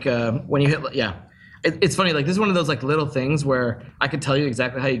when you hit It's funny, this is one of those little things where I could tell you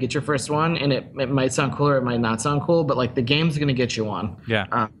exactly how you get your first one, and it might sound cool or it might not sound cool, but the game's gonna get you one.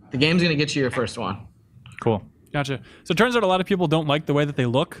 Yeah. The game's gonna get you your first one. Cool. Gotcha. So it turns out a lot of people don't like the way that they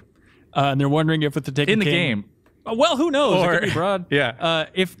look, and they're wondering if with the Taken In the King, game. Well, who knows? Or- It could be broad. Yeah.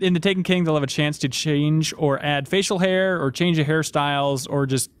 If in the Taken King they'll have a chance to change or add facial hair, or change the hairstyles, or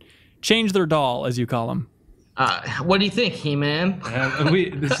just change their doll, as you call them. What do you think, He-Man?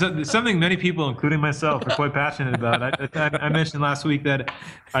 This is something many people, including myself, are quite passionate about. I mentioned last week that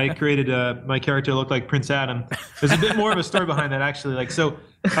I created my character looked like Prince Adam. There's a bit more of a story behind that, actually.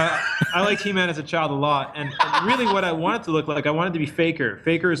 I liked He-Man as a child a lot, and really what I wanted to look like, I wanted to be Faker.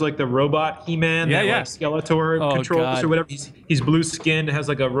 Faker is the robot He-Man that Skeletor controls or whatever. He's blue skinned, has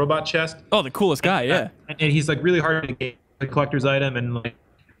a robot chest. Oh, the coolest guy, yeah. And he's really hard to get, a collector's item, and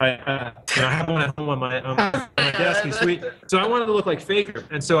I have one at home on my desk. He's sweet. So I wanted to look like Faker,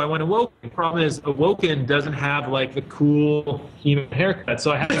 and so I went Awoken. The problem is Awoken doesn't have the cool He-Man haircut,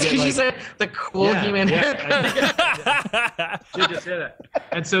 so I had to get you say the cool He-Man haircut? Should just say that.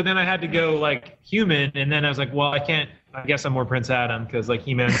 And so then I had to go human, and then I was well, I can't. I guess I'm more Prince Adam because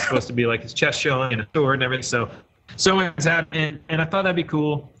He-Man's supposed to be his chest showing and a sword and everything. So I was Adam, and I thought that'd be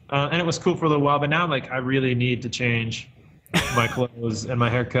cool, and it was cool for a little while. But now I really need to change my clothes and my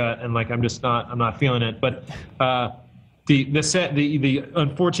haircut, and I'm not feeling it. But the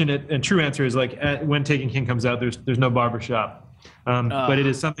unfortunate and true answer is when Taken King comes out, there's no barbershop. But it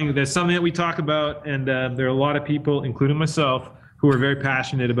is something that we talk about, and there are a lot of people, including myself, who are very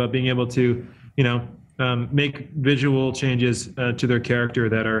passionate about being able to make visual changes to their character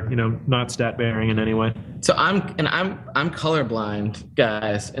that are not stat bearing in any way. So I'm colorblind,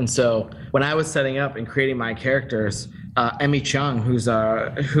 guys, and so when I was setting up and creating my characters, Emmy Chung, who is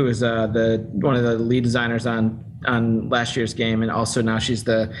the one of the lead designers on last year's game, and also now she's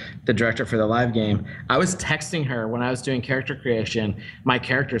the director for the live game. I was texting her when I was doing character creation, my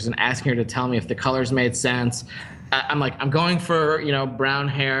characters, and asking her to tell me if the colors made sense. I'm going for brown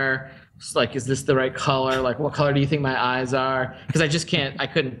hair. It's is this the right color? What color do you think my eyes are? Because I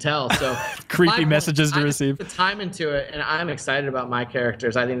couldn't tell. So Creepy messages to receive. I put the time into it, and I'm excited about my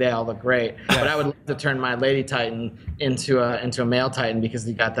characters. I think they all look great. Yeah. But I would love to turn my Lady Titan into a male Titan because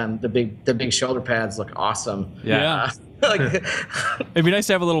you got them the big shoulder pads look awesome. Yeah. It'd be nice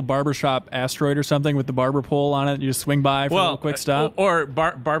to have a little barbershop asteroid or something with the barber pole on it. You just swing by for a little quick stop. Or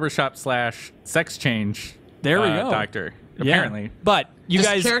barbershop / sex change. There we go. Doctor. Apparently. Yeah. But you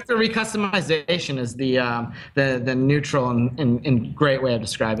guys, character recustomization is the neutral and great way of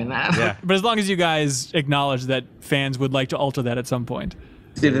describing that. Yeah. But as long as you guys acknowledge that fans would like to alter that at some point.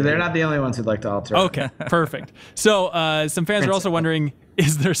 They're not the only ones who'd like to alter it. Okay, perfect. So some fans are also wondering,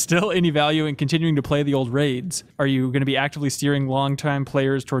 is there still any value in continuing to play the old raids? Are you going to be actively steering longtime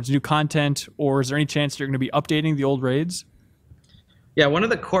players towards new content, or is there any chance you're going to be updating the old raids? Yeah, one of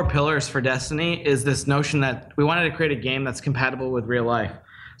the core pillars for Destiny is this notion that we wanted to create a game that's compatible with real life.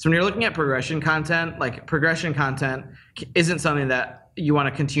 So when you're looking at progression content, like progression content isn't something that you want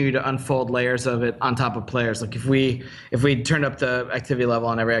to continue to unfold layers of it on top of players. Like if we turned up the activity level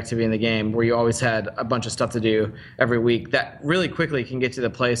on every activity in the game, where you always had a bunch of stuff to do every week, that really quickly can get to the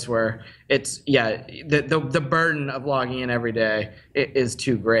place where it's the burden of logging in every day is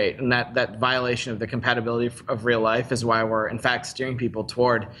too great, and that violation of the compatibility of real life is why we're in fact steering people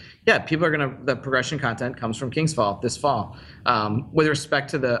toward people are gonna, the progression content comes from Kingsfall this fall. With respect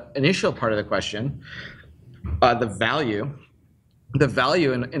to the initial part of the question, the value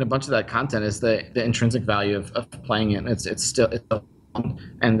in a bunch of that content is the intrinsic value of playing it. It's still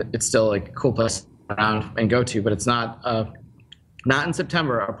fun, and it's still like a cool place around and go to, but it's not in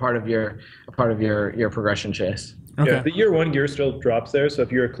September a part of your progression chase. Okay. Yeah, the year one gear still drops there. So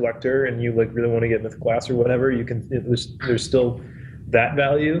if you're a collector and you like really want to get myth class or whatever, you can. There's still that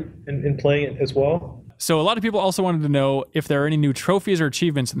value in playing it as well. So a lot of people also wanted to know if there are any new trophies or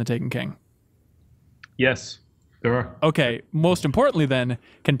achievements in the Taken King. Yes, there are. Okay, most importantly then,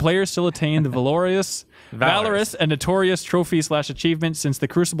 can players still attain the valorous and notorious trophy/achievement since the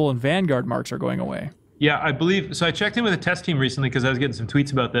Crucible and Vanguard marks are going away? Yeah, I believe so. I checked in with a test team recently because I was getting some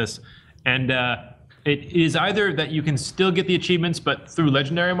tweets about this, and it is either that you can still get the achievements but through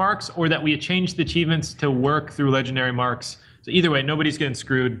legendary marks, or that we changed the achievements to work through legendary marks. So either way, nobody's getting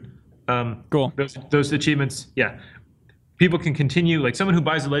screwed. Cool. Those achievements, yeah. People can continue, like someone who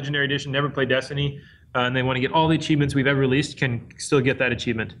buys a legendary edition, never played Destiny, and they want to get all the achievements we've ever released, can still get that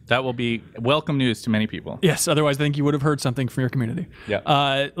achievement. That will be welcome news to many people. Yes, otherwise I think you would have heard something from your community. Yeah.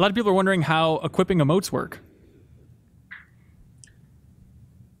 A lot of people are wondering how equipping emotes work.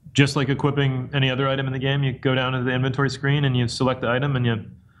 Just like equipping any other item in the game, you go down to the inventory screen and you select the item and you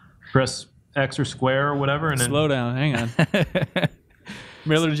press X or square or whatever. And Slow down, hang on.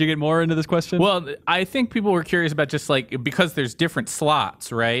 Miller, did you get more into this question? Well, I think people were curious about just like, because there's different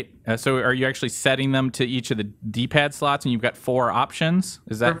slots, right? So are you actually setting them to each of the D-pad slots, and you've got 4 options?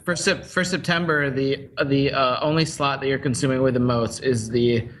 Is that for September? The only slot that you're consuming with emotes is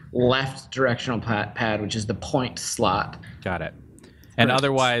the left directional pad, which is the point slot. Got it. And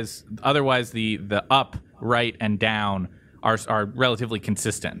otherwise the up, right, and down are relatively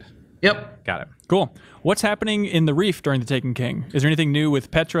consistent. Yep. Got it. Cool. What's happening in the Reef during the Taken King? Is there anything new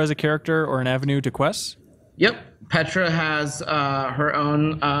with Petra as a character or an avenue to quests? Yep. Petra has her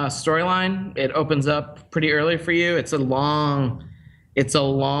own storyline. It opens up pretty early for you. It's a long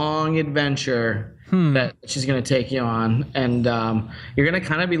adventure that she's going to take you on, and you're going to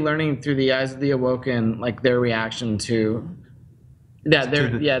kind of be learning through the eyes of the Awoken, like their reaction to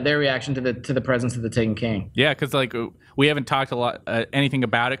their reaction to the presence of the Taken King. Yeah, because like we haven't talked a lot anything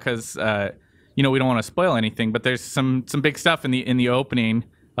about it because we don't want to spoil anything. But there's some big stuff in the opening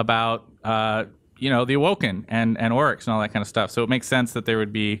about the Awoken and Oryx and all that kind of stuff. So it makes sense that there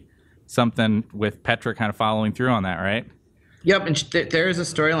would be something with Petra kind of following through on that, right? Yep, and there is a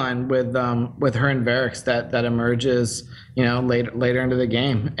storyline with her and Varix that emerges later into the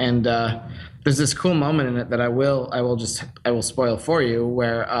game, and there's this cool moment in it that I will spoil for you,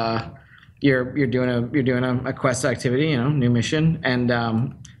 where you're doing a quest activity, new mission, and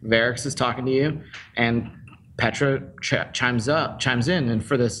Varix is talking to you, and Petra chimes in, and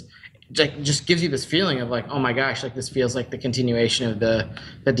for this, just gives you this feeling of like, oh my gosh, like this feels like the continuation of the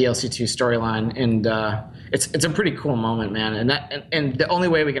DLC 2 storyline, and it's a pretty cool moment, man. And the only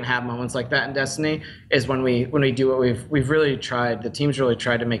way we can have moments like that in Destiny is when we do what we've really tried. The team's really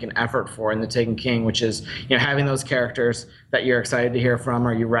tried to make an effort for in the Taken King, which is having those characters that you're excited to hear from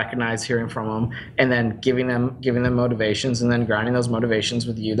or you recognize hearing from them, and then giving them motivations, and then grinding those motivations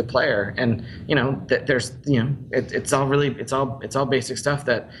with you, the player. And there's it's all basic stuff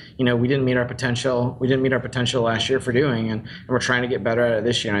that we didn't meet our potential last year for doing, and we're trying to get better at it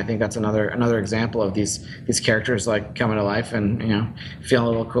this year. And I think that's another example of these characters like coming to life and feeling a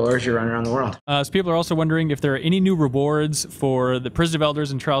little cooler as you're running around the world. So people are also wondering if there are any new rewards for the Prison of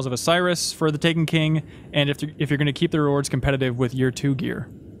Elders and Trials of Osiris for the Taken King, and if you're going to keep the rewards competitive with year 2 gear.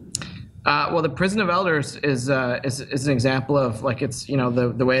 Well, the Prison of Elders is an example of like it's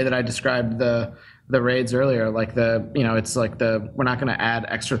the way that I described the raids earlier, like it's like we're not going to add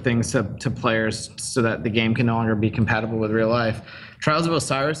extra things to players so that the game can no longer be compatible with real life. Trials of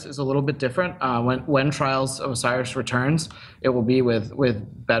Osiris is a little bit different. When Trials of Osiris returns, it will be with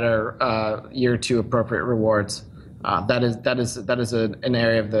better year 2 appropriate rewards. That is an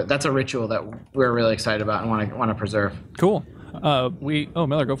area of that's a ritual that we're really excited about and want to preserve. Cool.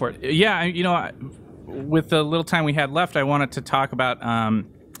 Miller, go for it. Yeah, with the little time we had left, I wanted to talk about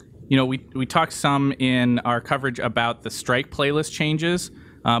we talked some in our coverage about the strike playlist changes,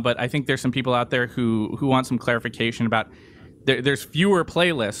 but I think there's some people out there who want some clarification about there's fewer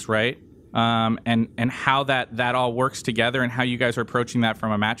playlists, right? And how that all works together, and how you guys are approaching that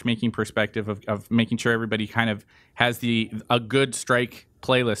from a matchmaking perspective of making sure everybody kind of has a good strike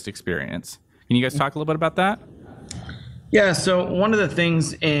playlist experience. Can you guys talk a little bit about that? Yeah, so one of the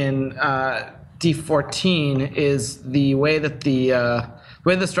things in D14 is the way that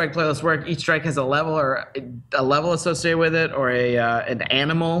the strike playlists work. Each strike has a level associated with it, or an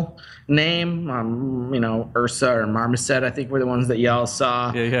animal name. Ursa or Marmoset, I think, were the ones that y'all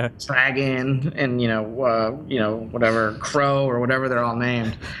saw. Yeah. Dragon, and whatever, crow, or whatever they're all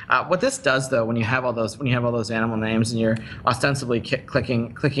named. What this does, though, when you have all those animal names and you're ostensibly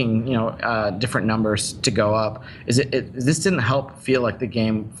clicking different numbers to go up, this didn't help feel like the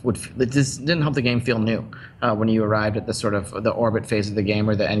game this didn't help the game feel new when you arrived at the sort of the orbit phase of the game,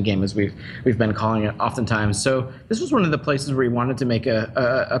 or the end game, as we've been calling it oftentimes. So this was one of the places where we wanted to make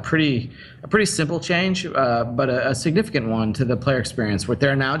a pretty simple change, but a significant one to the player experience. Where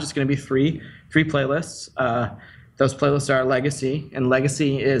there are now just going to be three playlists. Those playlists are Legacy, and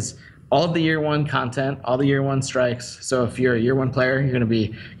Legacy is all of the year one content, all the year one strikes. So if you're a year one player, you're going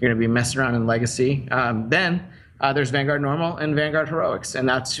to be messing around in Legacy. Then there's Vanguard Normal and Vanguard Heroics, and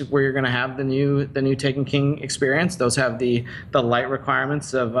that's where you're going to have the new Taken King experience. Those have the light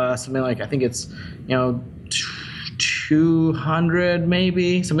requirements of something like, I think it's 200,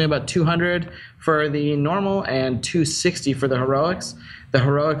 maybe something about 200 for the normal and 260 for the heroics. The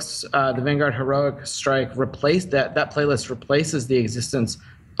heroics, the Vanguard Heroic strike replaced that playlist replaces the existence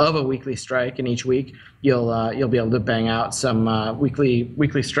of a weekly strike, and each week you'll be able to bang out some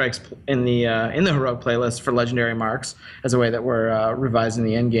weekly strikes in the heroic playlist for legendary marks, as a way that we're revising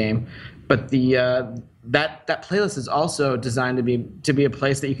the end game. But that playlist is also designed to be a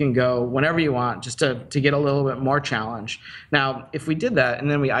place that you can go whenever you want, just to get a little bit more challenge. Now, if we did that and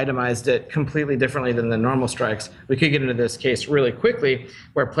then we itemized it completely differently than the normal strikes, we could get into this case really quickly,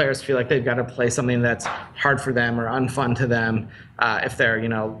 where players feel like they've got to play something that's hard for them or unfun to them, if they're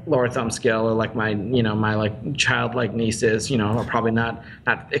lower thumb skill, or like my like childlike nieces, are probably not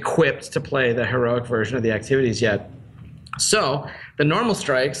equipped to play the heroic version of the activities yet. So the normal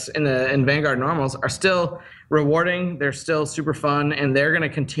strikes in Vanguard Normals are still rewarding. They're still super fun, and they're going to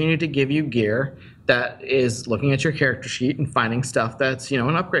continue to give you gear that is looking at your character sheet and finding stuff that's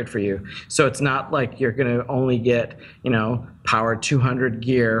an upgrade for you. So it's not like you're going to only get power 200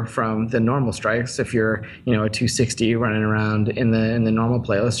 gear from the normal strikes. If you're a 260 running around in the normal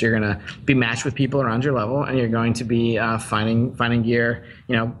playlist, you're going to be matched with people around your level, and you're going to be finding gear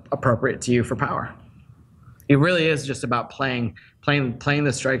appropriate to you for power. It really is just about playing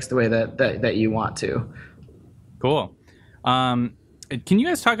the strikes the way that you want to. Cool. Can you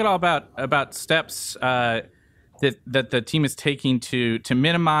guys talk at all about steps that the team is taking to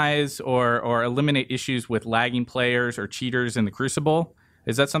minimize or eliminate issues with lagging players or cheaters in the Crucible?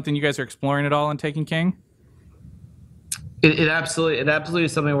 Is that something you guys are exploring at all in Taken King? It absolutely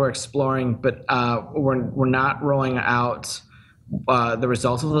is something we're exploring, but we're not rolling out the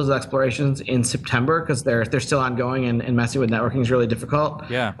results of those explorations in September, because they're still ongoing, and messing with networking is really difficult.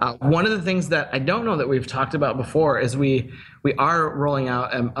 Yeah. One of the things that I don't know that we've talked about before is we are rolling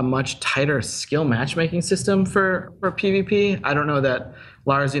out a much tighter skill matchmaking system for PvP. I don't know that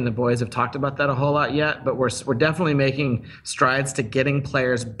Lars and the boys have talked about that a whole lot yet, but we're definitely making strides to getting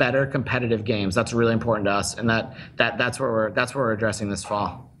players better competitive games. That's really important to us, and that's where we're addressing this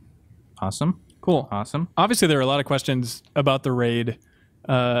fall. Awesome. Cool. Awesome. Obviously, there are a lot of questions about the raid,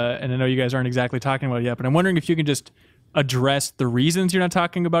 and I know you guys aren't exactly talking about it yet, but I'm wondering if you can just address the reasons you're not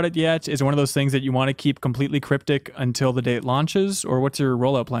talking about it yet. Is it one of those things that you want to keep completely cryptic until the date launches, or what's your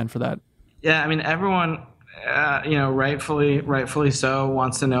rollout plan for that? Yeah, I mean, everyone, rightfully so,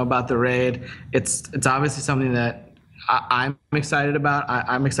 wants to know about the raid. It's obviously something that I'm excited about.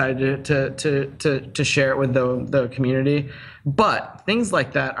 I'm excited to share it with the community. But things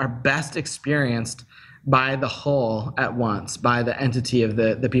like that are best experienced by the whole at once, by the entity of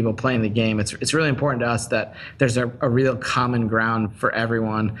the people playing the game. It's really important to us that there's a real common ground for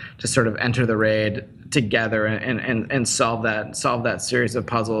everyone to sort of enter the raid together and solve that series of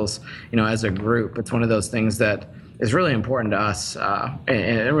puzzles, as a group. It's one of those things that is really important to us,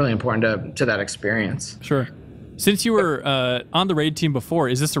 and really important to that experience. Sure. Since you were on the raid team before,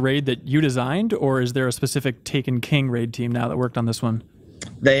 is this a raid that you designed, or is there a specific Taken King raid team now that worked on this one?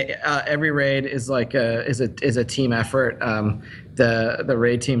 Every raid is like a team effort. the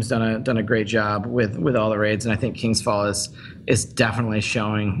raid team's done a great job with all the raids, and I think Kingsfall is definitely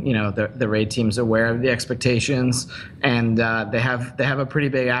showing, you know, the raid team's aware of the expectations, and they have a pretty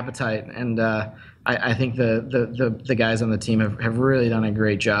big appetite, and I think the guys on the team have really done a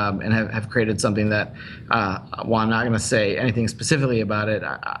great job and have created something that, while I'm not going to say anything specifically about it,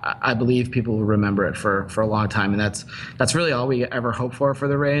 I believe people will remember it for a long time. And that's really all we ever hope for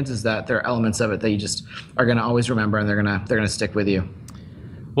the raids, is that there are elements of it that you just are going to always remember, and they're going to stick with you.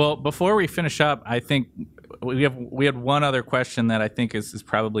 Well, before we finish up, I think we had one other question that I think is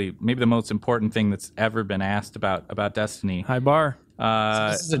probably maybe the most important thing that's ever been asked about Destiny. High bar.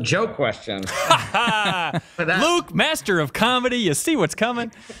 This is a joke question. Luke, master of comedy, you see what's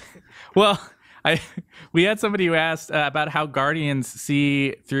coming. Well, we had somebody who asked about how Guardians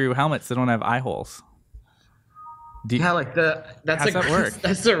see through helmets that don't have eye holes. How's that work?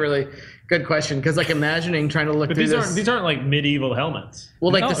 That's a really good question, because like imagining trying to look But through these aren't like medieval helmets.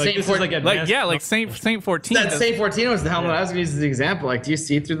 Well, like No, the like, Saint this is 14, like Saint 14. that Saint 14 was the helmet I was going to use as the example. Like, do you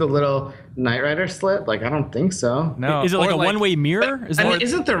see through the little Knight Rider slit? Like, I don't think so. No. Is it like Or a one-way mirror? I mean,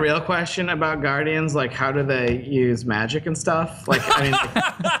 isn't the real question about Guardians, like, how do they use magic and stuff? Like, I mean,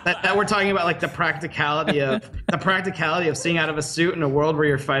 that we're talking about, like, the practicality of seeing out of a suit in a world where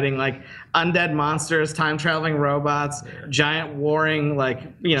you're fighting like undead monsters, time traveling robots, giant warring, like,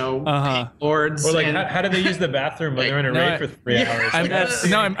 you know, lords. Or like, how do they use the bathroom when they're in a raid for 3 hours?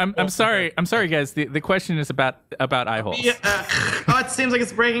 I'm sorry. I'm sorry, guys. The question is about eye holes. Yeah, it seems like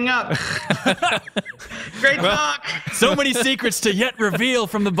it's breaking up. Great talk. So many secrets to yet reveal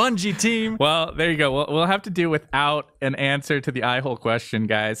from the Bungie team. Well, there you go. We'll have to do without an answer to the eye hole question,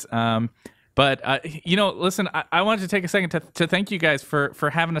 guys. But you know, listen, I wanted to take a second to thank you guys for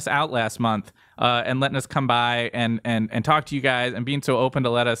having us out last month and letting us come by and talk to you guys and being so open to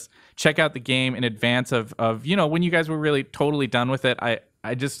let us check out the game in advance of you know, when you guys were really totally done with it.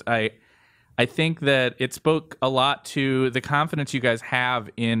 I think that it spoke a lot to the confidence you guys have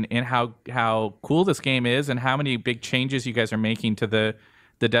in how cool this game is and how many big changes you guys are making to the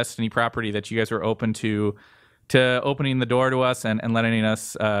Destiny property, that you guys are open to opening the door to us and letting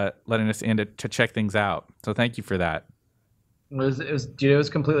us in to check things out. So thank you for that. It was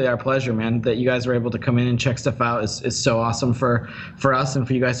completely our pleasure, man. That you guys were able to come in and check stuff out is so awesome for us, and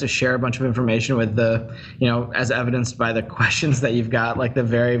for you guys to share a bunch of information with the, you know, as evidenced by the questions that you've got, like the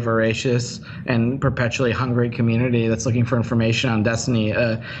very voracious and perpetually hungry community that's looking for information on Destiny,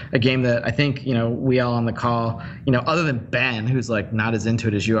 a game that I think, you know, we all on the call, you know, other than Ben, who's like not as into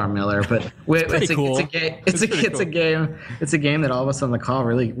it as you are, Miller, but it's a game that all of us on the call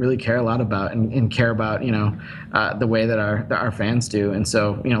really care a lot about and care about, you know, the way that our fans do. And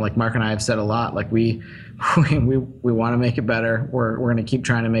so, you know, like Mark and I have said a lot, like we want to make it better. We're going to keep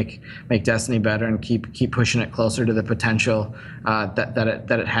trying to make Destiny better and keep pushing it closer to the potential that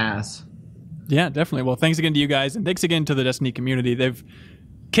it has. Yeah, definitely. Well, thanks again to you guys, and thanks again to the Destiny community. They've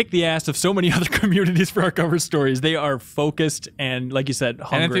kicked the ass of so many other communities for our cover stories. They are focused and, like you said,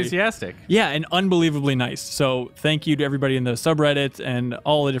 hungry. And enthusiastic. Yeah, and unbelievably nice. So thank you to everybody in the subreddit and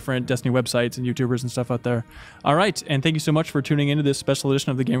all the different Destiny websites and YouTubers and stuff out there. All right, and thank you so much for tuning into this special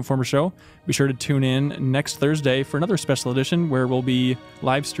edition of the Game Informer Show. Be sure to tune in next Thursday for another special edition where we'll be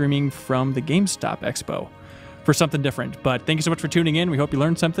live streaming from the GameStop Expo for something different. But thank you so much for tuning in. We hope you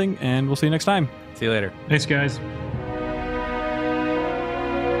learned something, and we'll see you next time. See you later. Thanks, guys.